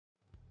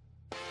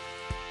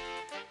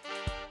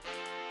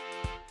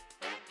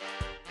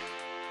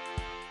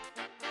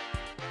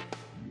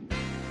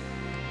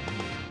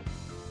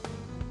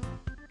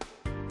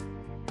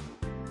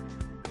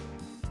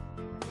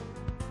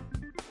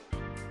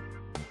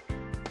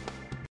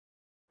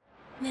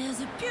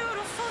There's a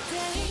beautiful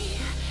day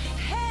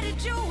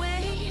headed your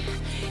way.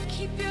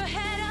 Keep your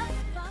head up.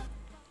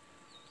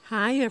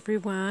 Hi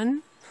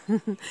everyone,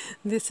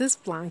 this is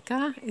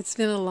Blanca. It's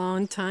been a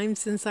long time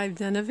since I've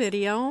done a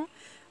video,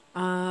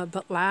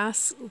 but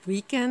last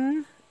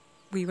weekend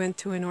we went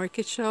to an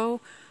orchid show.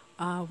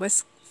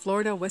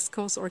 Florida West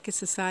Coast Orchid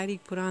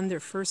Society put on their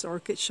first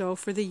orchid show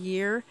for the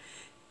year,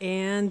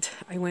 and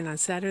I went on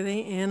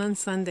Saturday and on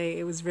Sunday.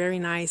 It was very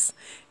nice.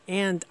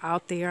 And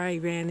out there I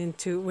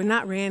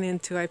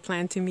I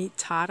planned to meet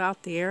Todd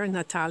out there, and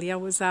Natalia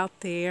was out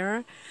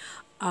there,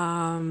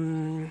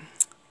 and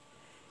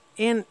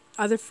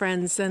other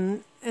friends,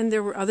 and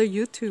there were other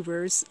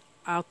YouTubers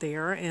out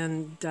there,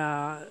 and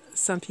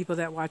some people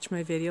that watch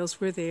my videos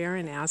were there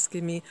and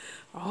asking me,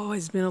 oh,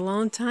 it's been a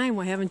long time,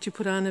 why haven't you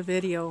put on a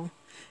video?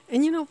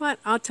 And you know what,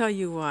 I'll tell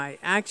you why.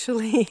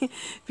 Actually,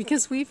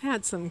 because we've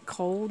had some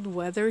cold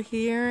weather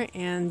here,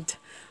 and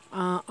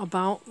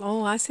about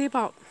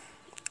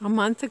a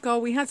month ago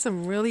we had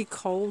some really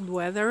cold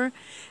weather,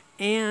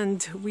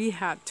 and we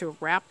had to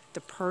wrap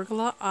the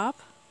pergola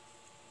up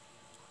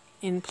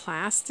in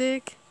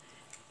plastic,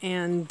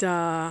 and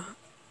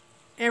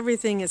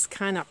everything is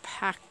kind of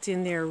packed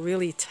in there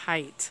really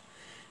tight.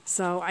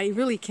 So I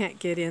really can't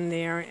get in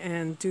there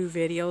and do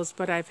videos,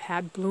 but I've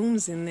had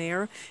blooms in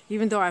there.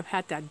 Even though I've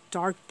had that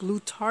dark blue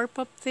tarp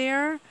up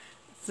there,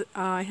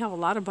 I have a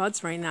lot of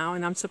buds right now,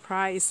 and I'm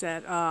surprised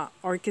that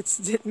orchids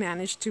did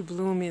manage to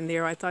bloom in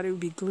there. I thought it would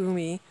be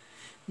gloomy,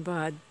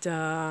 but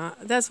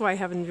that's why I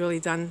haven't really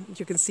done,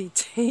 you can see,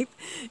 tape.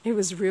 It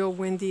was real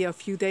windy a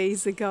few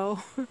days ago,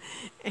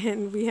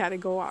 and we had to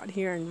go out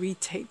here and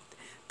retape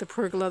the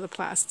pergola, the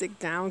plastic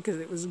down,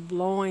 because it was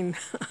blowing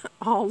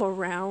all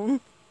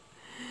around.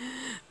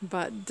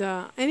 But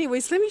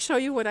anyways, let me show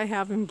you what I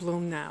have in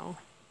bloom now.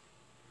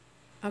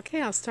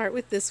 Okay, I'll start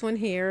with this one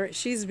here.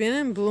 She's been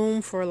in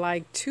bloom for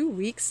like 2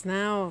 weeks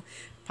now,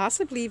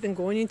 possibly even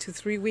going into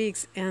 3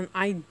 weeks, and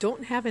I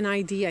don't have an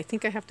ID. I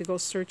think I have to go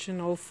search an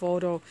old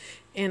photo.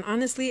 And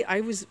honestly,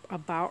 I was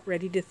about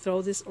ready to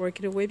throw this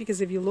orchid away,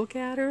 because if you look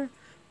at her,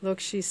 look,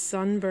 she's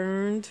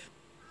sunburned,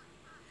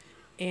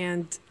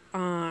 and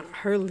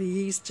her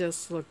leaves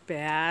just look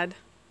bad.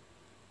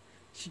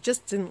 She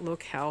just didn't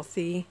look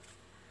healthy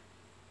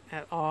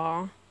at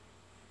all.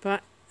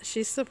 But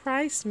she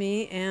surprised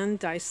me,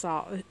 and I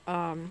saw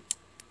a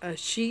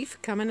sheaf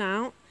coming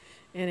out,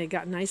 and it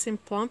got nice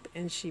and plump,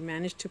 and she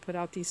managed to put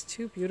out these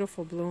two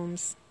beautiful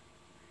blooms.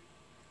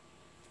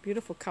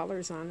 Beautiful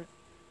colors on it.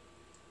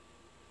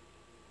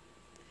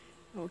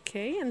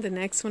 Okay, and the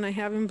next one I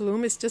have in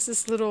bloom is just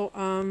this little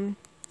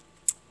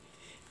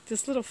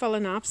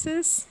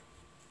phalaenopsis,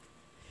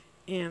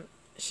 and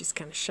she's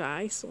kind of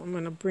shy, so I'm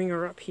going to bring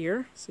her up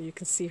here so you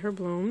can see her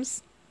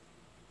blooms.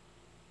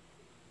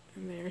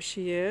 And there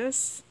she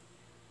is.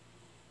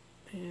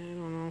 And I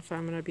don't know if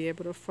I'm going to be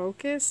able to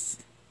focus.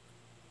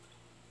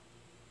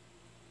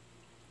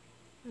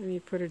 Let me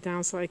put her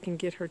down so I can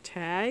get her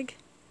tag.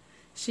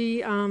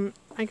 She, I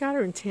got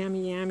her in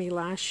Tammy Yammy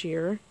last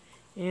year,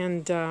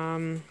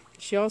 and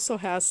she also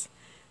has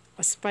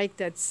a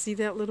spike see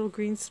that little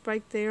green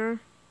spike there?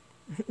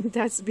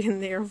 That's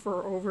been there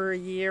for over a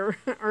year,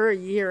 or a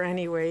year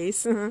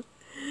anyways. And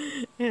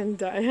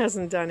it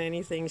hasn't done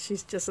anything.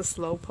 She's just a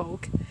slow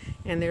poke.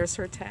 And there's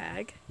her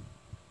tag.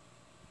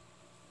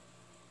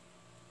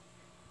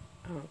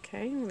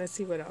 Okay, let's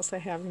see what else I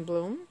have in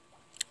bloom.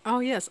 Oh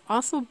yes,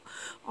 also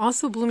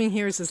blooming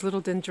here is this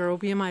little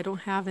dendrobium. I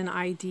don't have an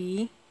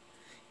ID.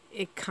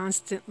 It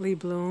constantly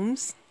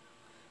blooms,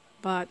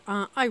 but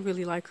I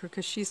really like her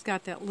because she's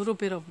got that little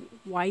bit of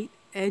white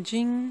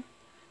edging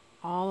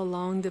all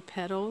along the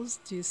petals.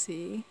 Do you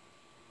see?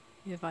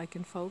 If I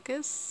can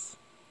focus.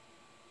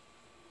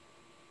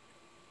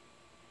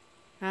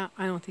 I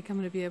don't think I'm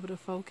going to be able to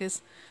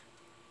focus.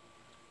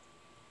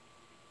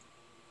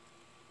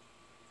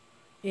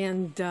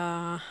 And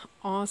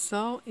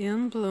also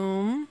in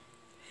bloom,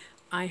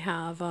 I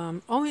have,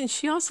 oh, and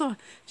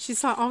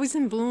she's always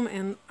in bloom,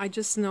 and I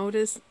just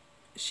noticed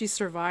she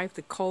survived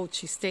the cold.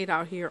 She stayed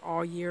out here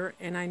all year,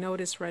 and I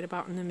noticed right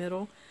about in the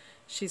middle,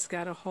 she's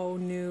got a whole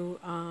new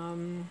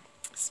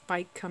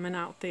spike coming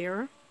out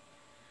there.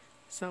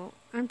 So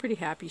I'm pretty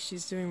happy.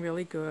 She's doing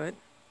really good.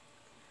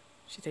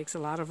 She takes a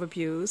lot of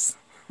abuse.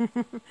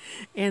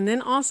 And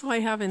then also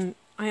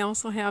I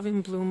also have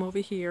in bloom over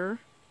here.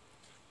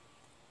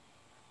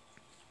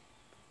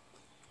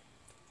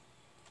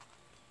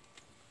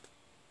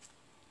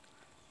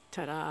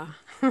 Ta-da!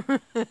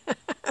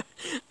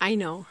 I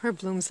know her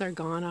blooms are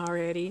gone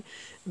already,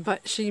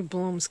 but she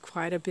blooms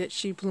quite a bit.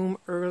 She bloomed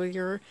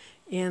earlier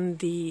in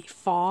the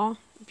fall,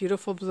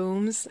 beautiful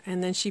blooms,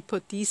 and then she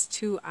put these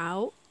two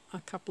out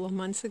a couple of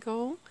months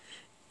ago,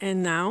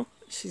 and now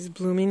she's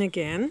blooming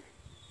again.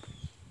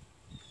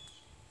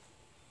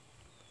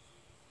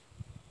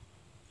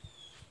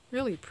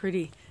 Really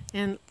pretty.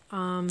 And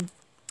let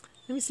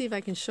me see if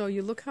I can show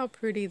you. Look how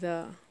pretty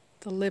the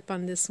lip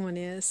on this one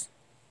is.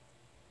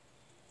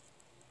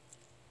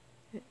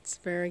 It's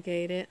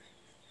variegated,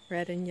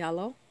 red and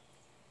yellow.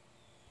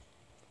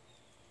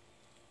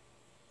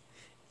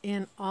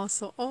 And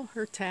also, oh,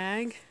 her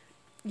tag.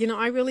 You know,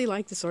 I really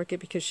like this orchid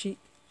because she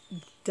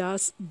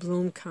does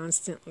bloom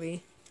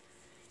constantly.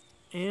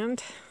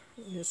 And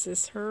this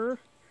is her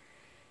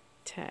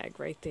tag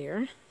right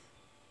there.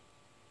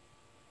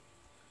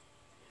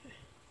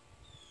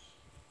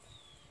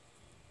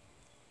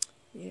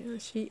 Yeah,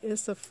 she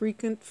is a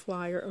frequent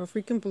flyer, or a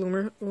frequent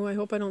bloomer. Oh, I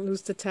hope I don't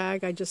lose the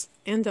tag. I just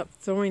end up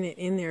throwing it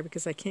in there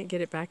because I can't get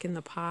it back in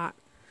the pot.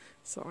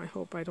 So I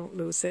hope I don't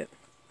lose it.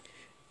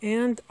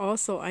 And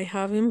also I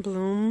have in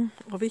bloom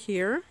over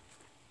here.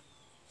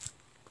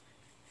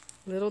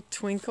 Little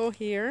twinkle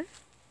here.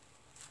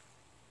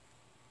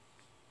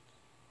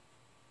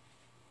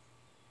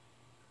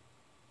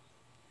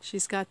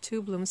 She's got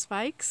 2 bloom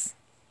spikes.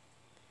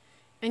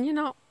 And you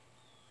know,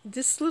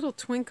 this little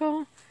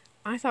twinkle,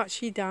 I thought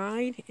she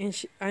died,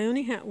 and I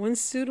only had one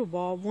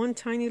pseudobulb, one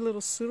tiny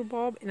little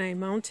pseudobulb, and I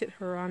mounted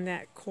her on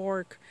that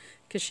cork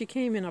because she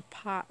came in a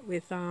pot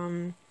with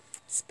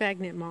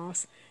sphagnum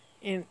moss.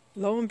 And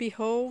lo and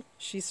behold,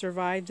 she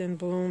survived and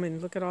bloomed,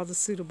 and look at all the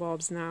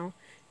pseudobulbs now.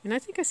 And I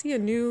think I see a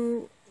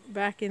new,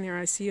 back in there,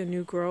 I see a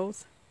new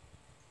growth.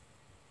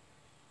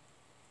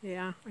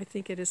 Yeah, I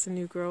think it is a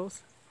new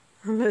growth.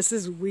 This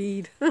is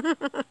weed.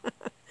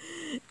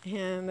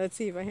 And let's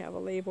see if I have a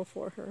label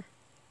for her.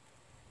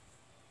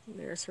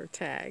 There's her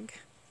tag.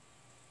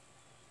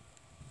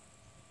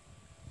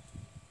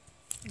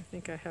 I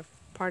think I have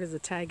part of the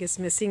tag is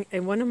missing.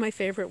 And one of my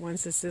favorite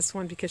ones is this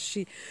one because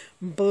she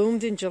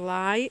bloomed in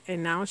July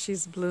and now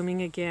she's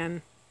blooming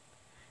again.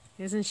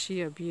 Isn't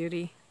she a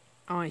beauty?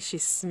 Oh, and she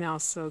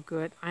smells so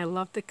good. I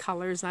love the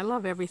colors. I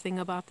love everything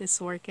about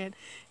this orchid.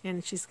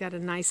 And she's got a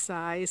nice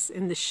size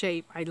and the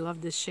shape. I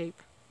love this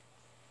shape.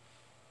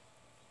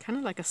 Kind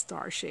of like a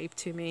star shape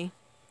to me.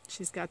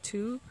 She's got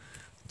two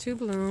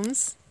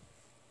blooms.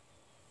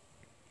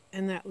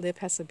 And that lip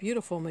has a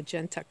beautiful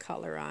magenta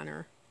color on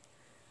her.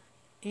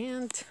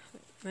 And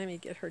let me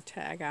get her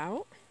tag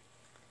out.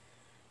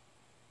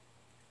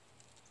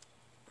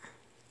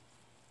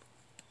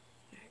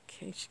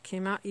 Okay, she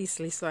came out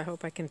easily, so I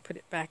hope I can put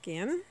it back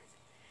in.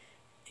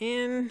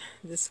 And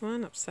this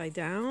one upside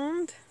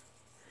down.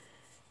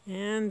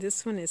 And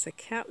this one is a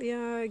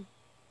Cattleya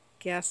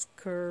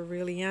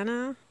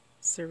Gascariliana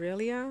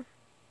Cerealia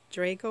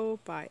Drago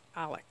by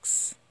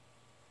Alex.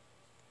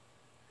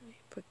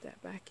 Put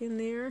that back in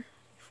there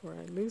before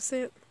I lose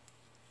it.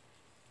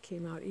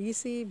 Came out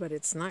easy, but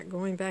it's not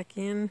going back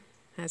in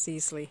as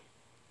easily.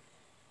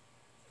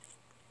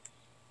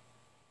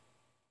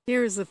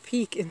 Here's a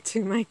peek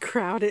into my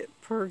crowded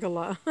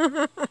pergola.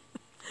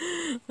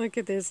 Look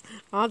at this.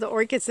 All the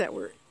orchids that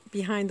were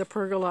behind the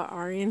pergola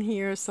are in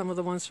here. Some of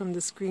the ones from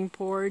the screen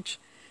porch.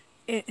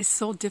 It's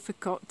so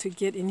difficult to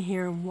get in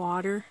here and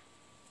water.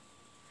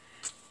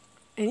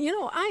 And you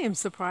know, I am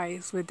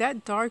surprised with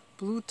that dark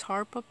blue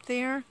tarp up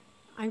there.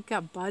 I've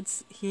got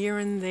buds here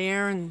and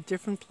there in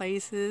different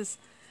places.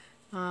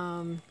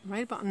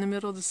 Right about in the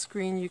middle of the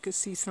screen you can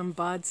see some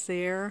buds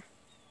there.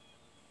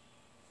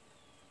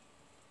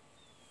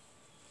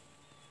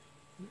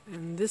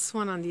 And this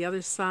one on the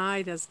other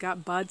side has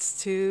got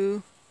buds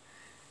too.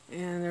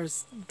 And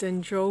there's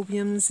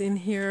dendrobiums in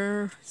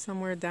here,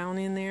 somewhere down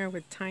in there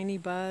with tiny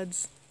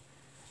buds.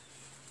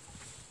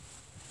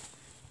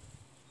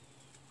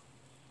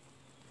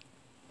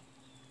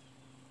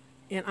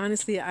 And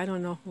honestly, I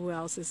don't know who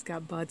else has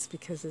got buds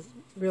because it's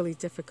really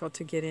difficult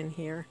to get in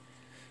here.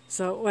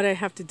 So what I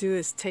have to do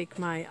is take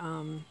my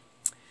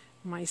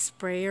my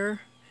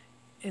sprayer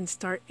and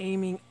start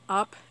aiming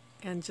up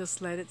and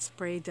just let it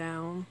spray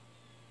down.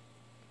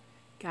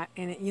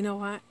 And you know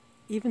what?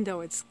 Even though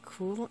it's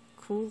cool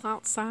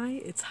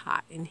outside, it's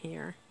hot in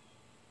here.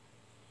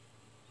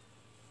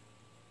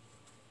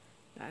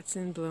 That's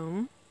in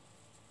bloom.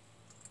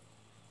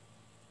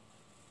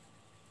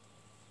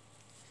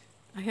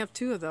 I have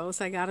 2 of those.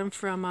 I got them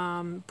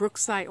from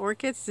Brookside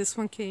Orchids. This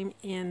one came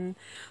in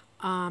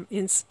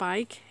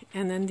spike,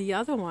 and then the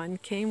other one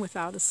came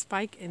without a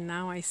spike, and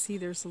now I see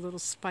there's a little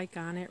spike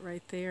on it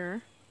right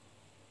there.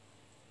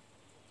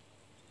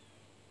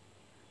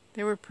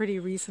 They were pretty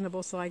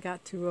reasonable, so I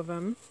got 2 of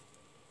them.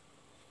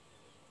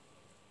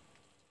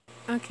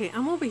 Okay,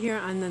 I'm over here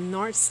on the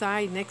north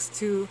side next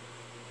to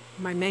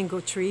my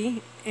mango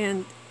tree,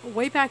 and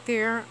way back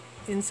there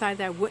inside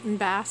that wooden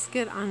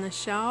basket on the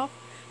shelf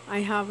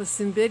I have a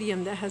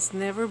cymbidium that has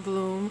never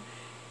bloomed,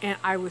 and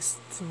I was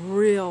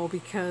thrilled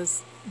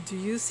because do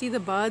you see the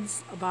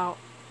buds about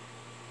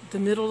the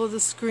middle of the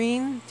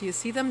screen? Do you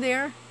see them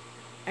there?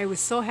 I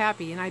was so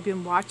happy, and I've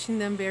been watching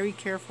them very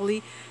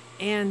carefully,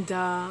 and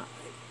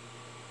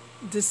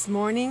this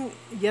morning,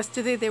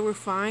 yesterday they were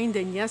fine,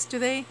 then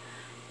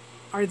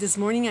this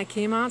morning I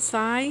came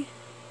outside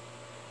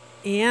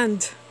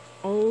and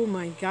oh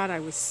my God, I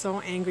was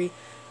so angry.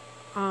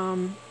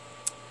 On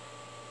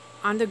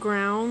the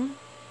ground,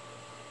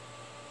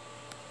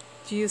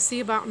 do you see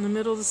about in the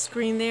middle of the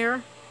screen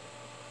there?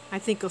 I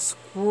think a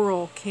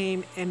squirrel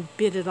came and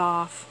bit it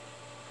off.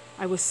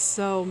 I was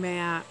so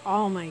mad.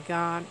 Oh my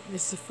God,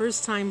 it's the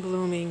first time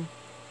blooming.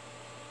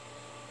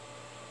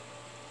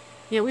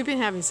 Yeah, we've been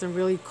having some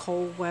really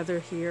cold weather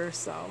here,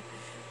 so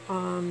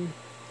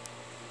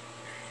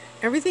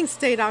everything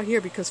stayed out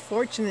here because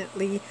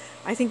fortunately,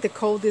 I think the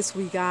coldest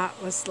we got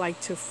was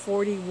like to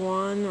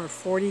 41 or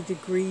 40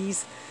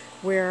 degrees,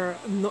 where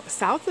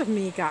south of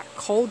me got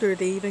colder.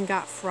 They even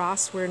got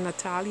frost where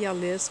Natalia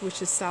lives,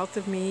 which is south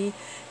of me,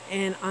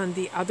 and on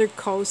the other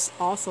coast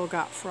also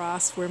got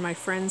frost where my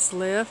friends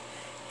live.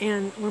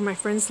 And where my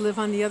friends live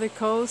on the other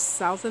coast,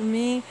 south of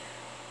me,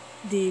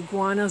 the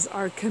iguanas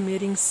are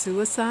committing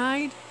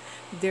suicide.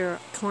 They're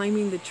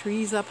climbing the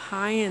trees up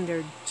high and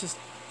they're just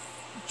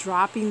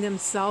dropping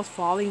themselves,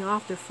 falling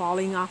off. They're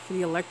falling off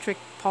the electric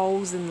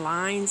poles and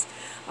lines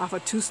off a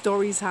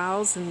 2-story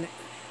house.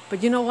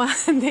 But you know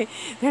what? They're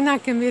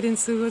not committing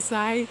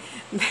suicide.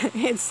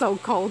 It's so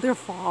cold, they're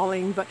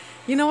falling. But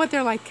you know what?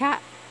 They're like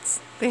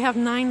cats. They have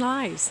 9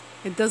 lives.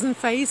 It doesn't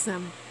faze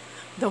them.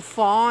 They'll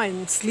fall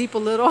and sleep a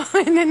little,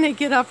 and then they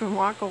get up and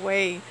walk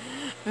away.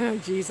 Oh,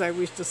 geez, I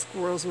wish the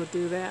squirrels would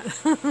do that.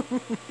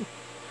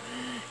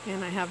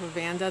 And I have a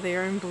vanda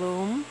there in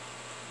bloom.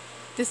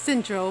 This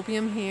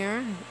dendrobium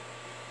here,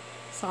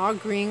 it's all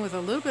green with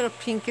a little bit of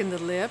pink in the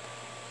lip.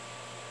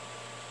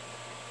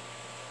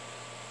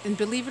 And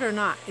believe it or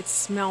not, it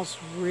smells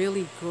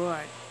really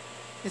good.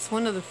 It's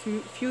one of the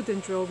few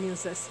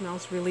dendrobiums that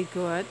smells really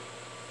good.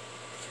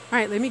 All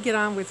right, let me get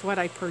on with what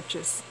I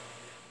purchased.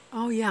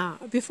 Oh yeah,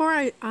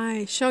 before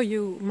I show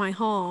you my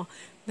haul,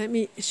 let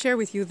me share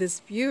with you this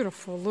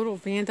beautiful little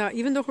vanda.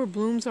 Even though her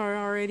blooms are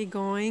already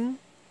going,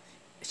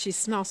 she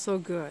smells so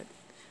good.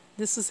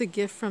 This is a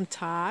gift from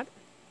Todd.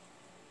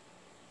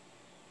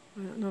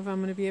 I don't know if I'm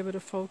going to be able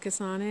to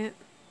focus on it.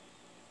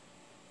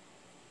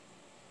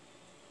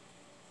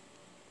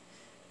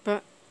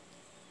 But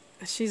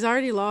she's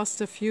already lost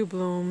a few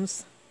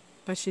blooms,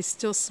 but she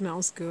still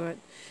smells good.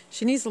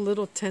 She needs a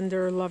little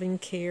tender, loving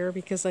care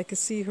because I can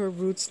see her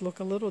roots look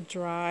a little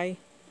dry.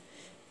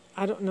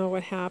 I don't know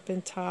what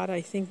happened, Todd.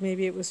 I think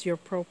maybe it was your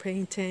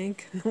propane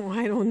tank. No,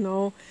 I don't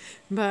know.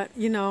 But,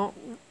 you know,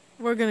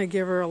 we're going to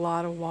give her a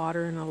lot of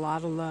water and a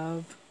lot of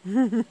love.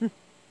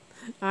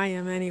 I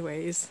am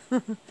anyways.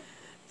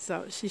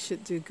 So she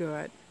should do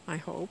good, I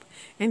hope.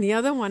 And the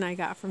other one I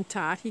got from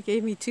Todd, he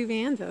gave me 2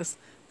 vandas.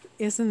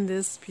 Isn't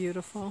this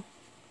beautiful?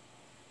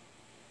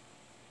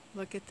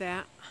 Look at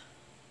that.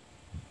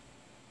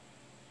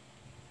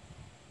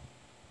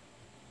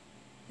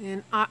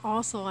 And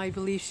I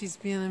believe she's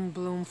been in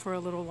bloom for a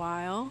little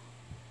while.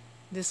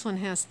 This one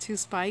has 2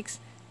 spikes.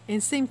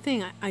 And same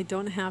thing, I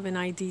don't have an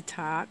ID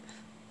tot.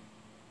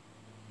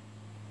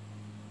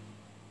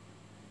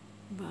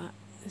 But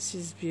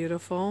she's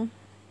beautiful.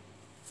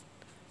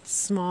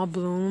 Small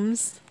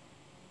blooms.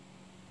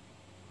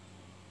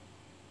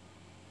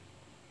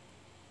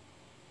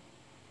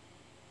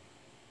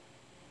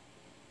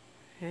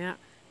 Yeah,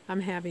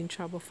 I'm having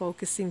trouble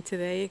focusing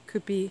today. It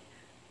could be,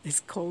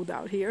 it's cold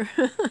out here.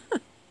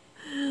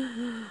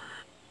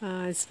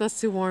 It's supposed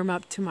to warm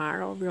up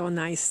tomorrow. Real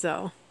nice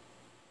though.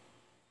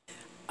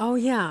 Oh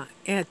yeah,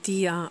 at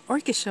the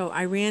orchid show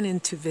I ran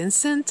into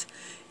Vincent,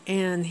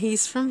 and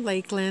he's from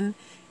Lakeland,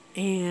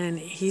 and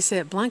he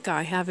said, Blanca,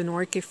 I have an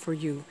orchid for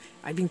you.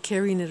 I've been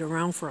carrying it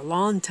around for a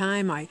long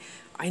time. I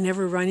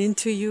never run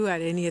into you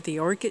at any of the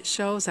orchid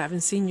shows. I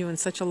haven't seen you in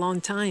such a long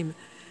time.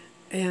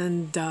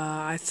 And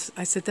I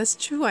said, that's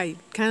true. I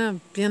kind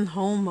of been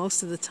home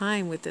most of the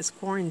time with this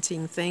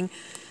quarantine thing.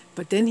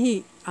 But then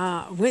he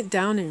went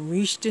down and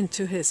reached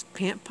into his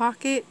pant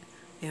pocket,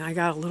 and I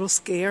got a little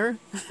scared.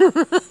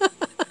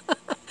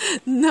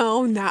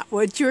 No, not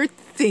what you're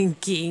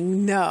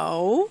thinking.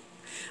 No.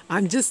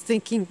 I'm just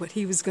thinking what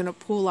he was going to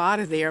pull out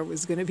of there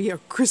was going to be a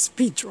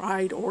crispy,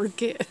 dried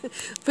orchid.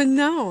 But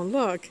no,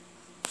 look.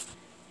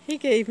 He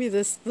gave me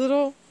this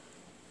little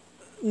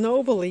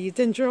Nobly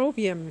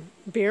dendrobium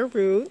bare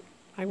root.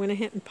 I went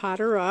ahead and pot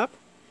her up.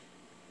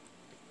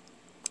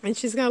 And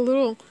she's got a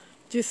little,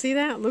 do you see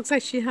that? It looks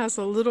like she has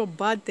a little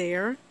bud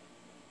there.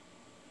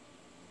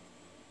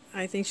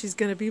 I think she's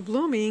going to be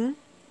blooming.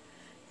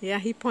 Yeah,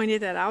 he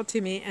pointed that out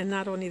to me. And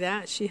not only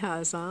that, she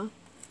has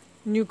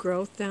new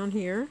growth down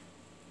here.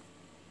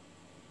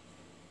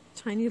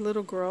 Tiny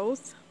little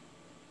growth.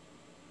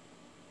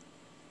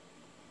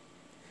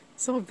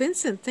 So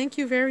Vincent, thank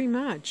you very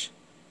much.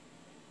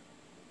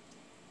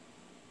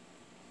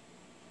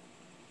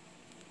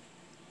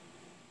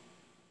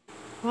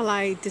 Well,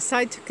 I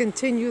decided to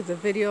continue the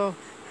video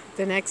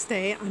the next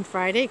day on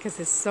Friday because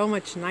it's so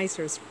much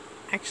nicer. It's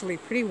actually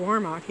pretty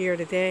warm out here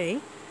today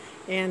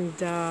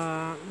and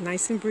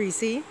nice and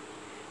breezy.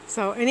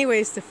 So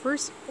anyways, the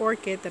first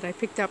orchid that I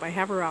picked up, I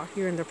have her out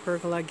here in the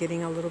pergola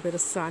getting a little bit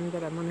of sun,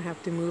 but I'm going to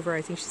have to move her.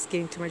 I think she's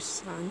getting too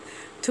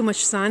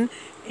much sun.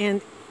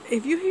 And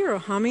if you hear a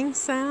humming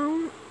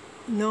sound,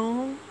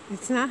 no,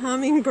 it's not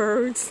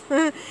hummingbirds.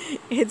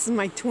 It's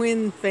my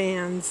twin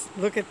fans.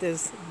 Look at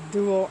this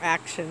dual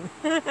action.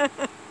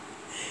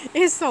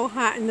 It's so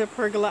hot in the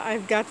pergola.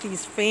 I've got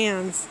these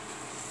fans,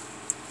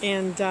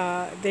 and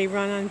they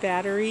run on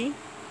battery.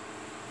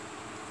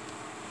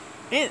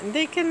 And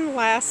they can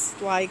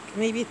last like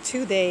maybe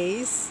 2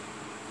 days.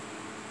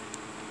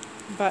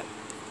 But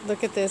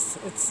Look at this.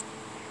 It's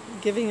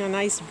giving a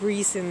nice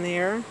breeze in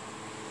there.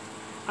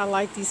 I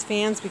like these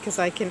fans because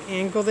I can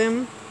angle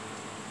them.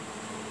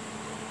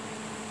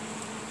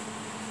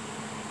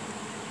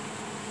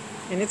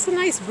 And it's a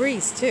nice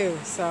breeze too,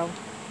 so.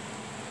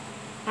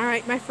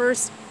 Alright, my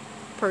first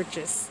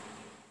purchase.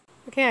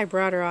 Okay, I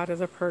brought her out of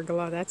the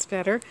pergola. That's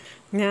better.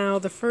 Now,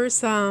 the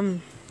first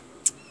orchid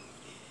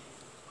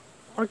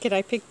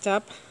I picked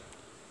up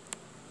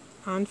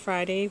on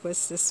Friday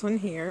was this one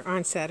here,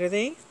 on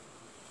Saturday.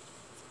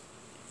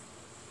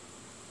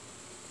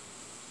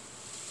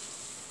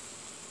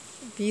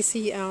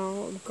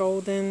 BCL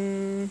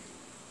Golden,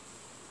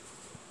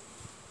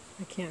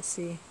 I can't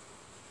see.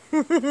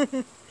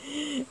 I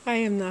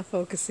am not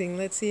focusing.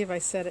 Let's see if I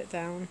set it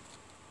down.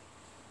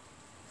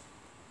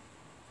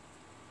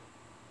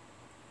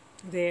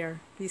 There,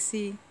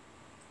 BC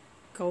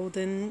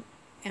Golden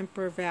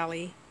Emperor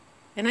Valley.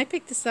 And I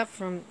picked this up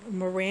from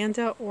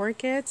Miranda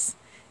Orchids.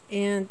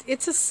 And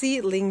it's a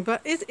seedling,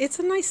 but it's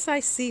a nice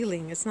size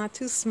seedling. It's not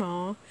too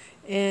small.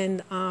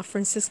 And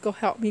Francisco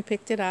helped me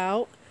pick it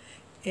out.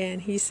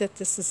 And he said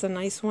this is a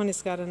nice one.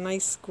 It's got a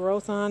nice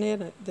growth on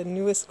it. The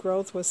newest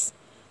growth was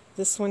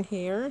this one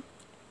here.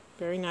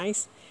 Very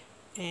nice.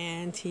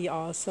 And he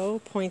also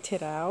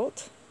pointed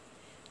out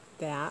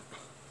that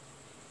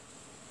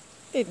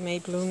it may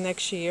bloom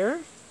next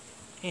year.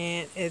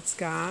 And it's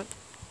got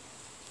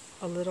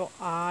a little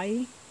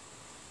eye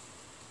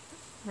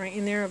right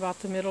in there about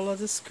the middle of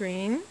the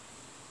screen.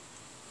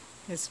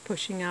 It's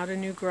pushing out a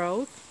new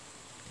growth.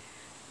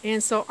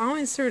 And so I'll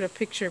insert a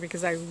picture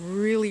because I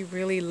really,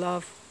 really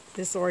love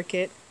this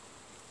orchid.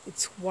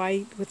 It's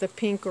white with a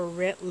pink or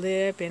red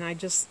lip, and I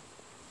just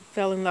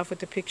fell in love with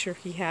the picture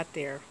he had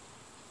there.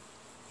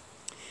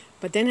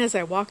 But then as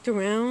I walked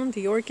around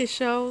the orchid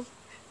show,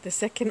 the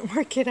second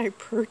orchid I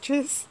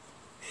purchased,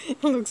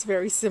 it looks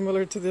very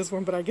similar to this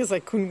one, but I guess I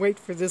couldn't wait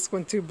for this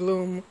one to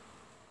bloom.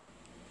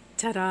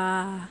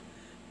 Ta-da!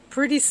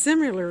 Pretty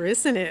similar,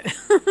 isn't it?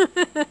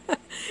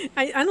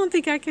 I don't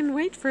think I can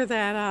wait for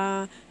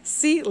that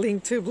seedling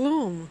to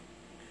bloom.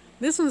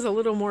 This one's a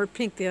little more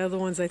pink. The other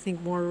one's, I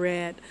think, more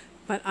red.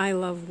 But I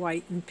love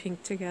white and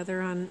pink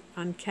together on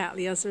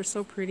Cattleyas. They're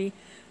so pretty.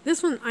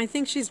 This one, I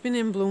think she's been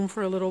in bloom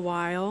for a little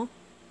while.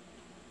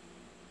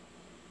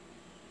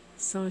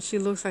 So she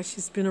looks like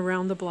she's been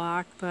around the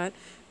block. But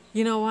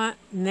you know what?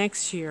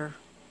 Next year,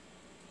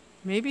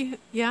 maybe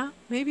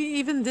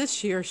even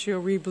this year,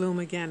 she'll rebloom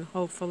again,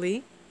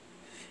 hopefully.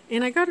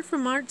 And I got it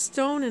from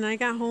Artstone, and I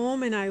got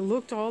home and I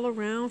looked all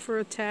around for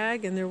a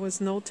tag, and there was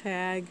no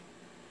tag.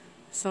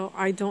 So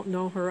I don't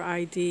know her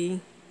ID.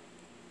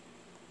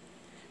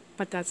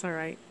 But that's all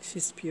right.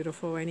 She's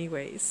beautiful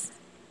anyways.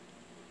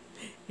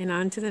 And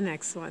on to the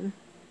next one.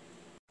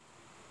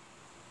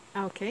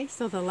 Okay,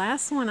 so the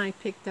last one I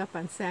picked up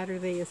on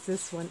Saturday is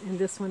this one, and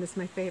this one is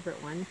my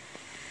favorite one.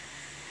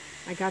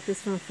 I got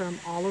this one from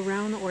All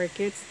Around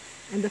Orchids.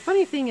 And the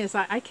funny thing is,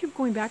 I kept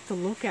going back to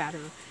look at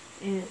her,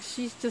 and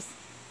she's just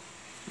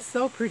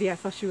so pretty. I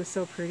thought she was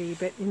so pretty.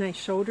 And I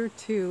showed her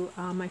to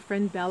my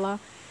friend Bella,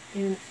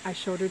 and I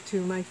showed her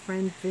to my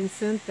friend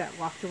Vincent that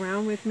walked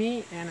around with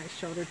me, and I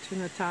showed her to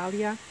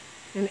Natalia.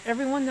 And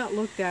everyone that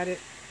looked at it,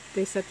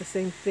 they said the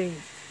same thing.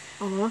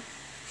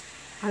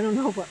 I don't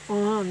know what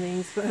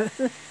means, but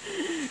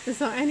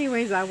so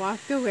anyways, I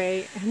walked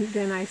away, and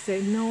then I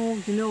said, no,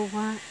 you know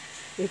what?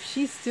 If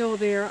she's still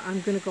there,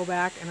 I'm going to go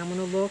back and I'm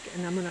going to look,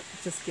 and I'm going to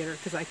just get her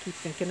because I keep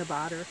thinking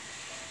about her.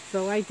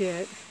 So I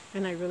did,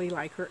 and I really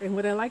like her. And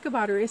what I like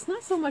about her is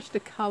not so much the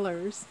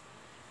colors,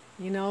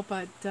 you know,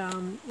 but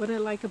what I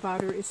like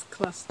about her is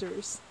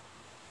clusters.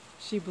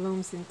 She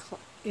blooms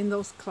in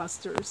those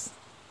clusters.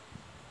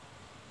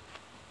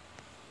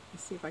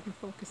 Let's see if I can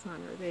focus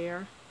on her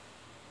there.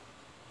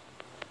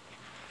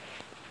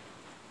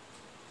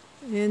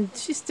 And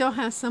she still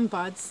has some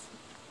buds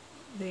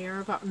there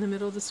about in the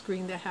middle of the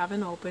screen that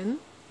haven't opened.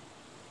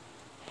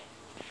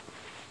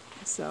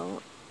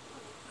 So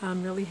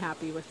I'm really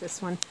happy with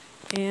this one.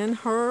 And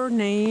her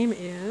name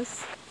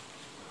is,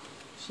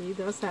 she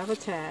does have a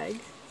tag.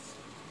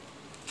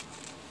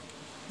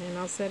 And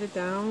I'll set it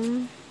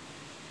down.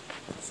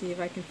 See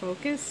if I can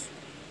focus.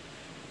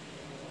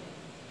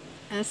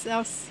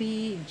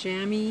 SLC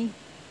Jammy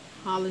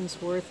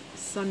Hollingsworth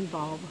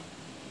Sunbulb.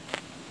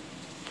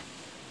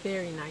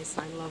 Very nice.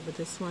 I love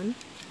this one.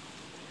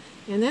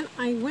 And then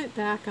I went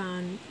back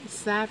on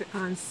Sunday.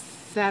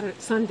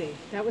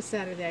 That was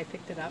Saturday I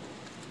picked it up.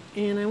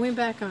 And I went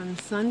back on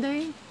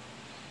Sunday,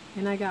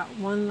 and I got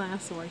one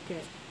last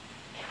orchid.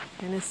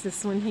 And it's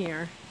this one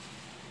here.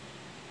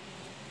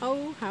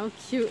 Oh, how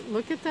cute.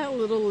 Look at that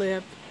little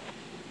lip.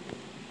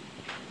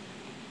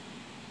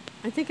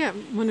 I think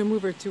I'm going to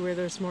move her to where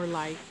there's more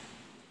light.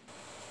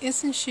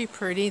 Isn't she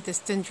pretty, this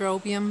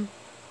dendrobium?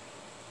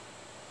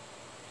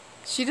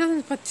 She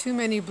doesn't put too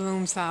many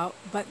blooms out,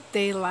 but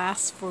they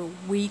last for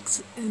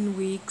weeks and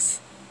weeks.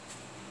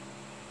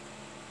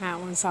 That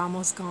one's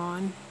almost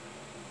gone.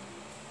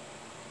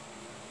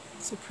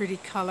 It's a pretty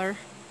color.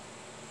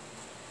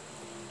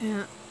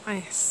 And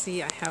I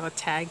see I have a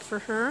tag for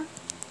her.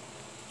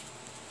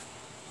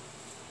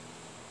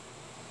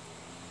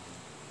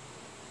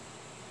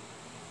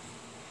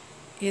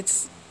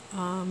 It's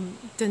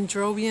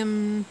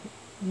Dendrobium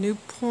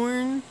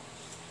Newborn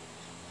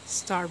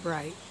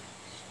Starbright.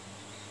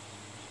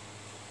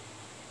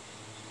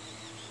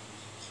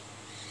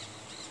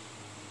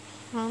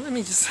 Well, let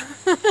me just...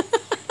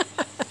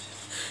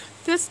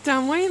 That's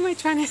dumb. Why am I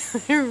trying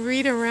to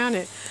read around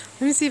it?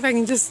 Let me see if I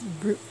can just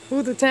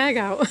pull the tag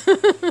out.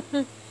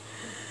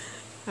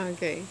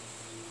 Okay,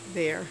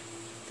 there.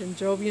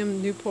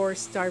 Dendrobium Newport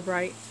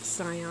Starbright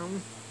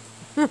Siam.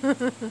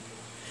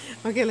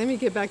 Okay, let me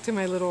get back to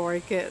my little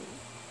orchid.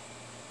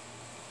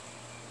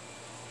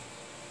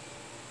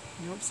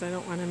 Oops, I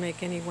don't want to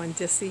make anyone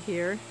dizzy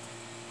here.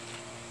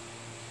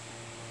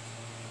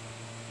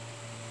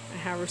 I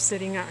have her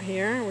sitting out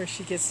here where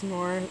she gets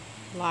more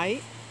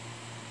light.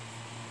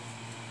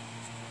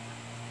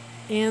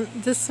 And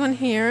this one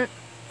here,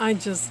 I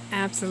just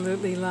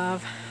absolutely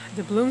love.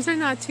 The blooms are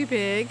not too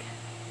big.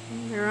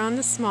 They're on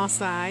the small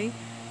side,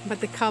 but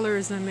the color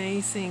is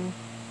amazing.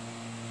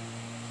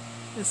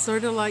 It's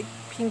sort of like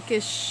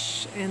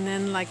pinkish and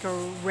then like a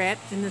red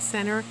in the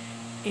center.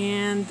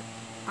 And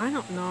I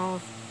don't know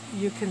if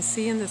you can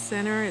see in the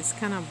center, it's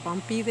kind of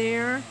bumpy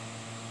there.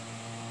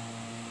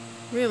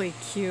 Really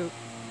cute.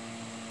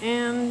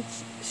 And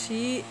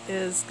she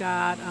has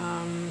got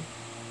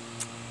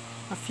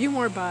a few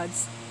more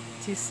buds.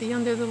 Do you see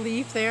under the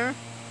leaf there?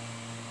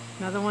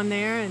 Another one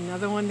there,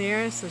 another one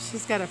there. So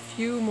she's got a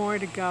few more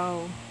to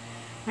go.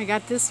 I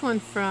got this one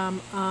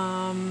from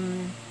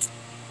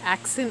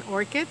Accent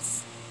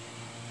Orchids.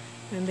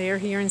 And they're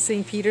here in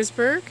St.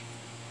 Petersburg.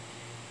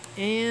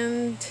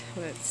 And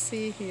let's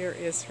see, here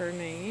is her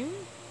name.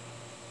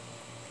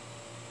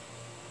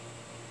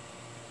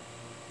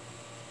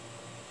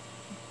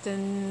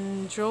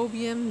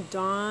 Dendrobium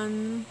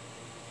Dawn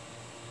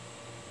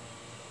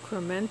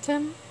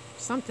Chromentum,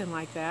 something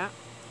like that.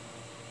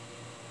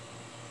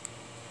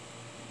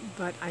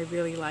 But I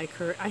really like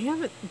her. I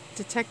haven't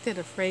detected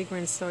a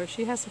fragrance, so if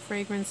she has a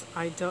fragrance,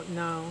 I don't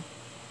know.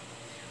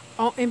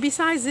 Oh, and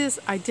besides this,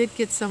 I did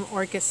get some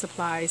orchid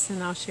supplies,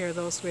 and I'll share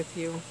those with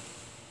you.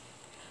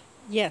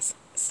 Yes,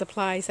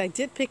 supplies. I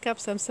did pick up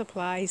some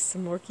supplies,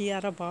 some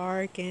orchiata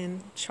bark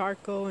and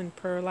charcoal and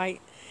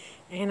perlite,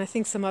 and I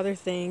think some other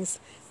things.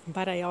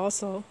 But I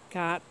also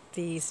got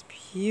these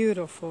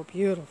beautiful,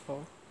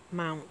 beautiful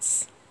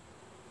mounts.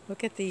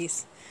 Look at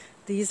these.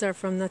 These are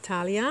from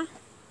Natalia.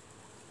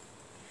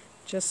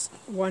 Just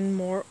one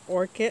more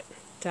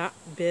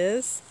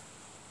orchid.biz.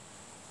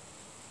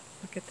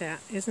 Look at that.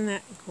 Isn't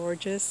that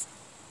gorgeous?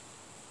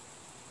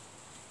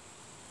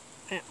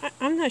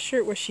 I'm not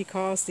sure what she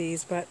calls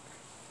these, but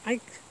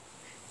I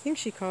think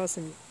she calls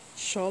them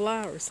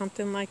chola or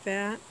something like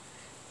that.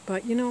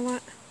 But you know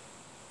what?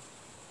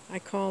 I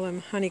call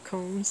them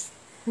honeycombs.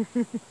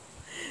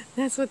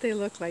 That's what they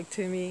look like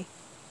to me.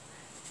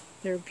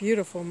 They're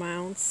beautiful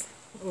mounts.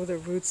 Oh, the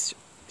roots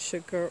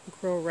should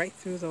grow right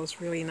through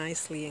those really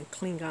nicely and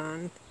cling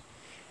on.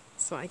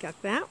 So I got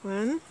that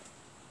one.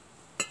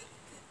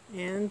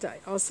 And I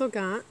also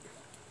got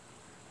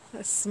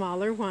a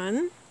smaller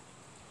one.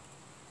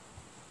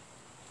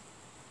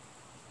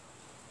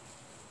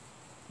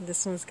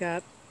 This one's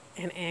got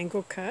an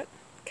angle cut,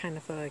 kind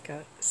of like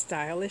a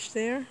stylish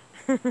there.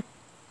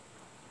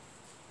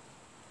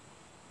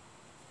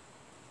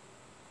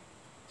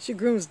 She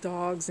grooms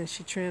dogs and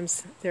she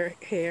trims their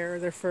hair,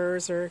 their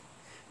furs,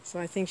 so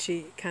I think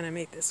she kind of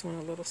made this one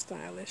a little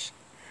stylish.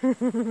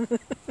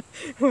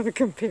 What a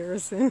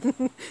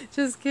comparison.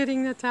 Just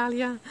kidding,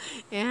 Natalia.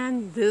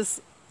 And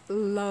this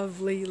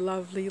lovely,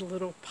 lovely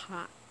little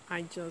pot.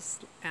 I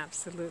just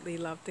absolutely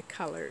love the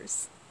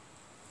colors.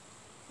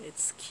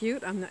 It's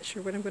cute. I'm not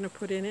sure what I'm going to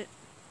put in it,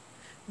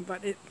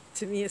 but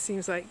to me it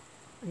seems like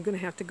I'm going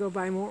to have to go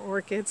buy more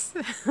orchids.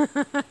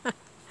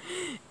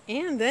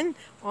 And then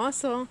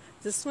also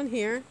this one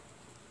here,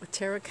 a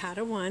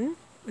terracotta one,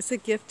 was a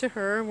gift to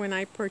her when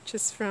I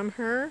purchased from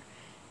her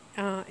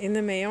in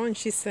the mail, and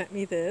she sent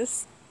me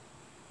this.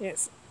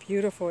 It's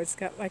beautiful. It's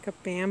got like a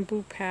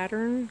bamboo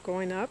pattern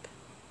going up.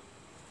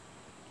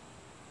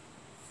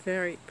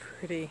 Very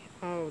pretty.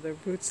 Oh, the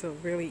roots are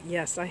really,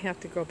 yes, I have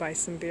to go buy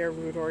some bare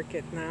root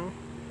orchid now.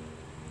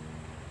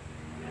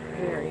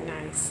 Very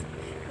nice.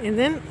 And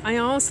then I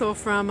also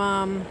from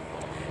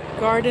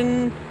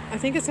Garden, I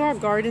think it's all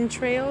Garden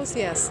Trails,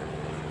 yes.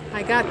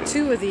 I got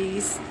 2 of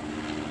these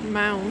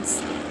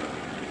mounts.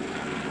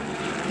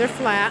 They're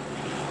flat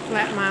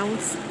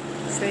mounts,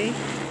 see?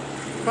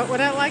 But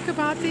what I like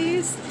about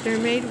these, they're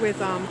made with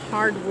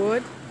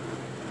hardwood.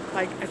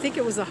 Like, I think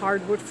it was a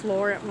hardwood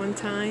floor at one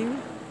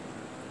time.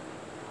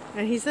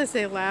 And he says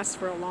they last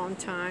for a long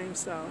time,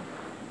 so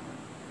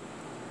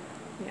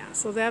yeah,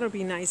 so that'll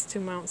be nice to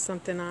mount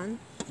something on.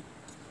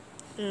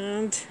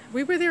 And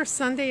we were there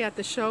Sunday at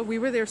the show. We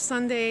were there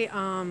Sunday,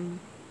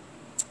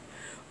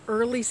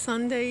 early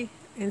Sunday,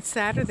 and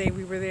Saturday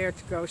we were there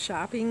to go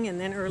shopping, and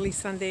then early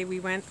Sunday we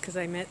went because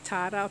I met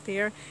Todd out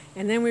there,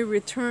 and then we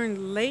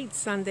returned late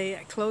Sunday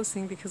at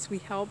closing because we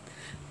helped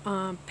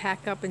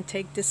pack up and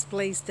take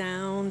displays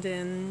down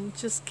and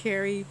just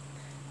carry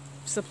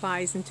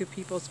supplies into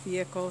people's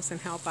vehicles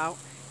and help out.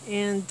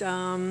 And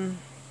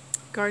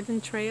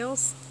Garden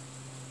Trails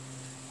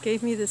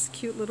gave me this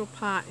cute little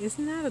pot.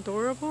 Isn't that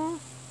adorable?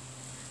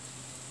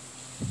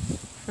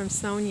 From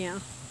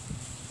Sonia.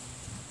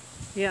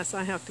 Yes,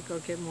 I have to go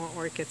get more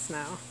orchids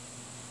now.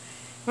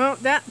 Well,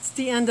 that's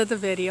the end of the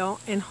video,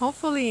 and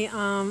hopefully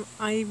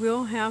I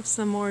will have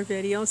some more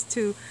videos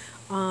to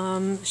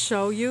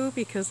show you,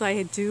 because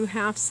I do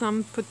have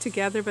some put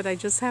together, but I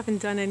just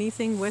haven't done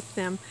anything with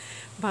them.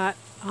 But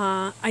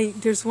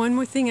there's one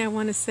more thing I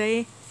want to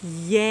say.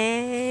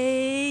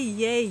 Yay,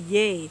 yay,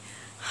 yay.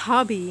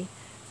 Hubby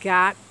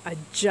got a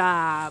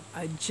job,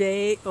 a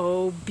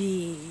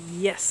J-O-B.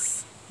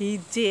 Yes,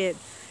 he did.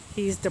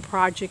 He's the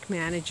project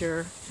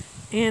manager.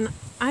 And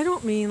I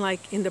don't mean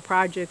like in the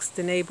projects,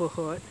 the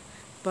neighborhood,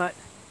 but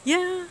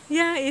yeah,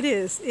 it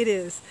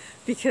is,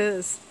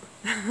 because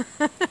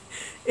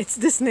it's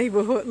this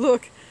neighborhood.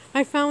 Look,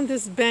 I found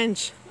this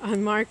bench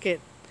on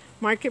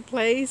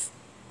Marketplace,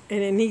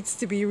 and it needs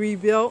to be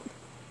rebuilt,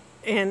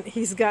 and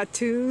he's got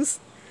twos,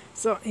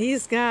 so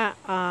he's got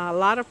a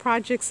lot of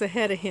projects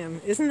ahead of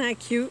him. Isn't that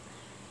cute?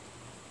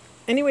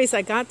 Anyways,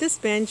 I got this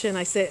bench, and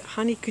I said,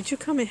 honey, could you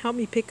come and help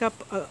me pick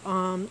up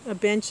a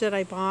bench that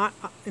I bought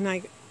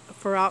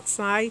for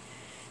outside?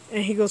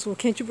 And he goes, well,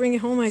 can't you bring it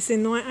home? I said,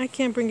 no, I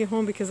can't bring it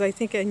home because I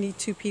think I need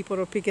 2 people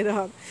to pick it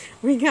up.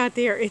 We got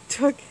there. It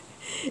took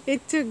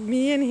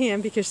me and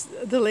him, because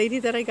the lady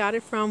that I got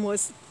it from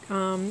was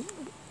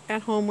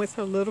at home with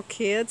her little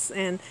kids,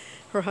 and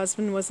her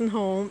husband wasn't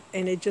home,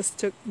 and it just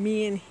took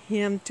me and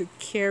him to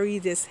carry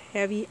this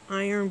heavy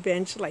iron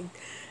bench, like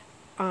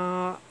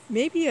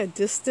maybe a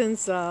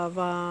distance of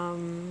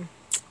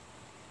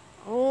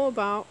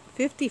about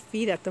 50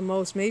 feet at the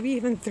most, maybe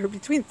even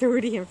between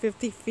 30 and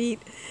 50 feet,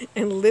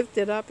 and lift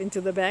it up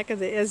into the back of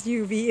the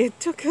SUV. It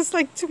took us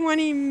like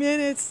 20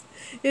 minutes.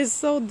 It's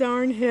so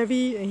darn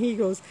heavy. And he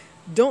goes,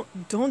 don't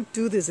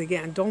do this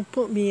again. Don't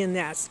put me in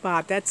that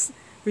spot. That's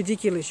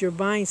ridiculous. You're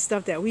buying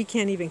stuff that we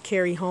can't even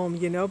carry home,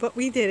 you know. But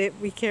we did it.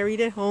 We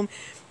carried it home.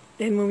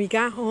 And when we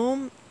got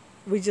home,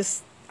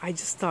 I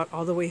just thought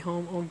all the way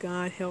home, oh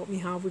God, help me,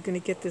 how are we going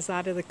to get this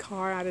out of the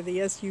car, out of the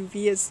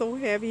SUV? It's so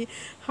heavy.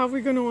 How are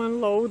we going to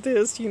unload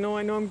this? You know,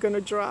 I know I'm going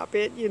to drop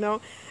it, you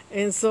know.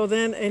 And so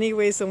then,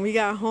 anyways, when we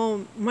got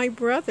home, my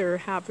brother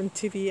happened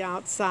to be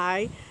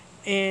outside,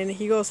 and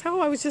he goes, oh,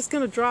 I was just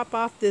going to drop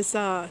off this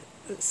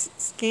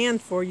scan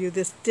for you,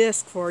 this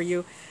disc for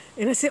you.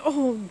 And I said,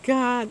 oh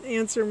God,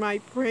 answer my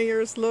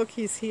prayers. Look,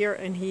 he's here,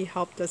 and he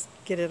helped us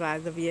get it out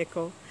of the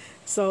vehicle.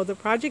 So the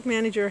project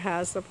manager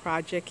has a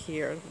project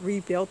here,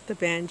 rebuilt the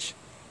bench,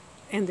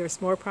 and there's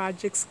more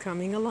projects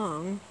coming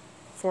along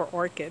for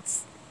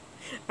orchids.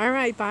 All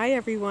right, bye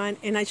everyone.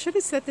 And I should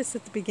have said this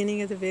at the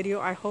beginning of the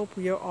video. I hope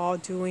you're all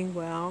doing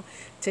well,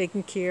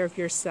 taking care of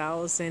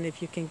yourselves, and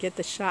if you can get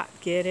the shot,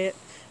 get it.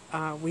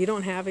 We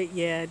don't have it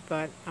yet,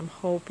 but I'm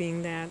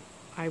hoping that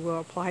I will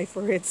apply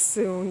for it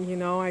soon. You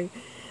know,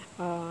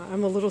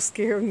 I'm a little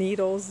scared of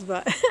needles,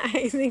 but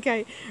I think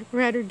I'd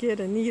rather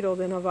get a needle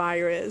than a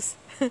virus.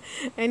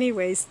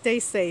 Anyway, stay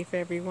safe,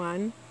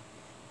 everyone,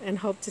 and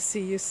hope to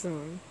see you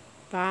soon.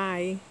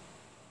 Bye.